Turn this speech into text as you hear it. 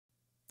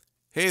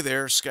Hey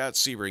there, Scott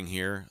Sebring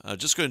here.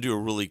 Just going to do a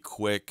really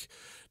quick,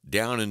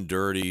 down and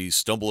dirty,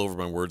 stumble over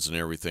my words and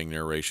everything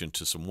narration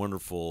to some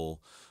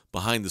wonderful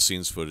behind the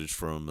scenes footage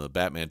from the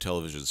Batman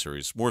television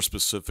series. More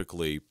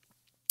specifically,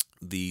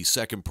 the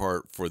second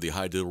part for the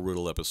High Diddle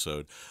Riddle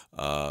episode,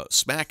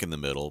 Smack in the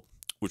Middle,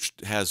 which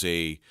has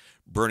a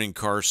burning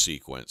car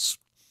sequence.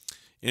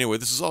 Anyway,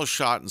 this is all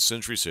shot in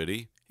Century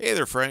City. Hey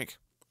there, Frank.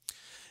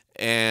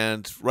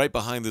 And right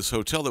behind this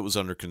hotel that was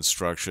under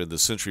construction, the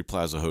Century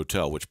Plaza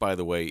Hotel, which, by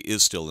the way,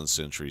 is still in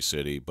Century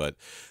City, but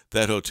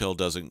that hotel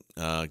doesn't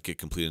get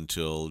completed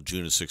until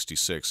June of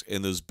 '66.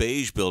 And those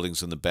beige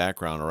buildings in the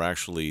background are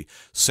actually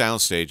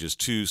sound stages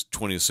to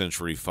 20th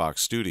Century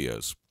Fox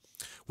Studios,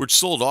 which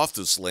sold off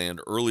this land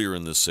earlier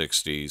in the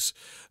 '60s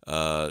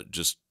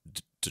just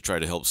to try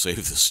to help save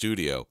the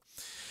studio.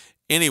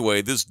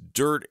 Anyway, this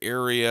dirt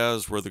area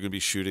is where they're going to be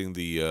shooting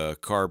the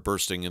car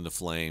bursting into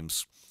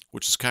flames,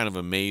 which is kind of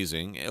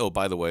amazing. Oh,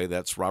 by the way,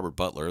 that's Robert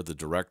Butler, the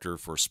director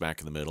for Smack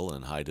in the Middle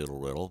and High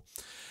Diddle Riddle.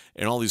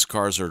 And all these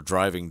cars are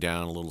driving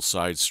down a little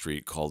side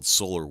street called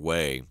Solar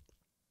Way.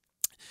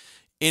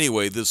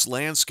 Anyway, this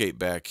landscape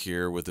back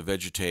here with the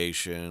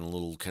vegetation, a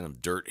little kind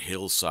of dirt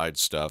hillside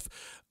stuff,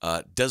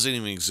 doesn't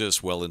even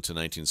exist well into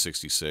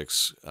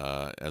 1966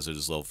 as it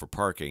is leveled for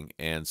parking.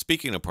 And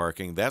speaking of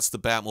parking, that's the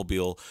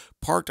Batmobile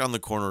parked on the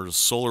corner of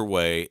Solar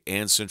Way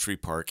and Century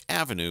Park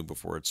Avenue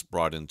before it's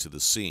brought into the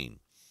scene.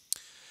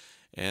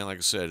 And like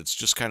I said, it's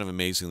just kind of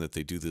amazing that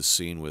they do this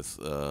scene with,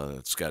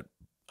 it's got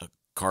a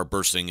car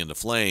bursting into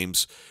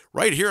flames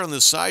right here on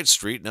this side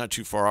street, not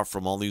too far off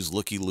from all these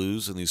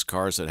looky-loos and these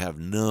cars that have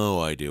no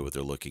idea what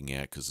they're looking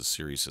at because the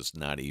series has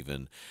not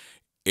even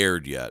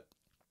aired yet.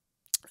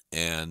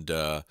 And,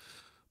 but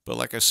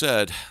like I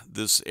said,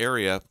 this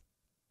area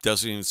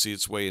doesn't even see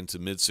its way into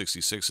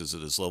mid-66 as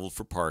it is leveled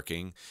for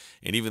parking.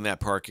 And even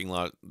that parking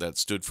lot that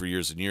stood for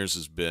years and years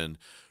has been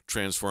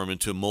transformed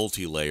into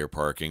multi-layer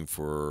parking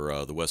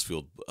for the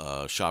Westfield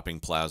Shopping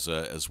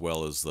Plaza as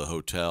well as the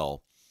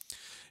hotel.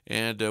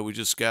 And we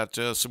just got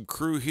some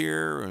crew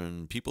here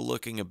and people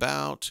looking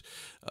about.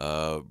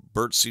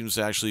 Bert seems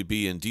to actually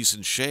be in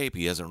decent shape.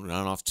 He hasn't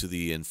run off to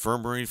the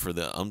infirmary for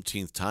the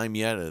umpteenth time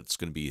yet. It's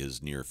going to be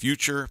his near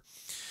future.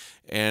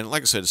 And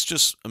like I said, it's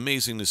just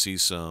amazing to see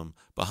some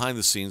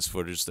behind-the-scenes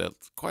footage that,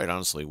 quite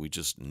honestly, we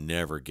just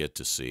never get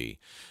to see.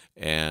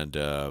 And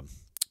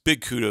big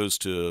kudos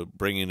to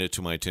bringing it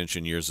to my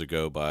attention years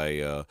ago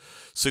by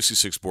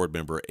 66 board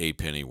member A.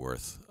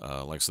 Pennyworth.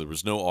 Like I said, there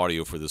was no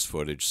audio for this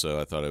footage, so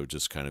I thought I would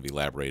just kind of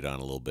elaborate on it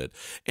a little bit.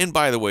 And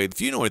by the way,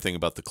 if you know anything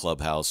about the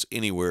clubhouse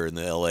anywhere in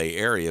the LA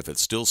area, if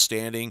it's still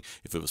standing,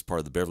 if it was part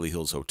of the Beverly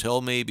Hills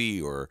Hotel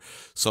maybe, or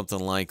something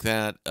like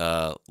that,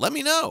 let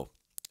me know.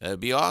 That'd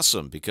be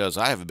awesome because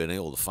I haven't been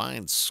able to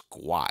find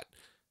squat.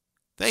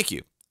 Thank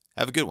you.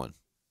 Have a good one.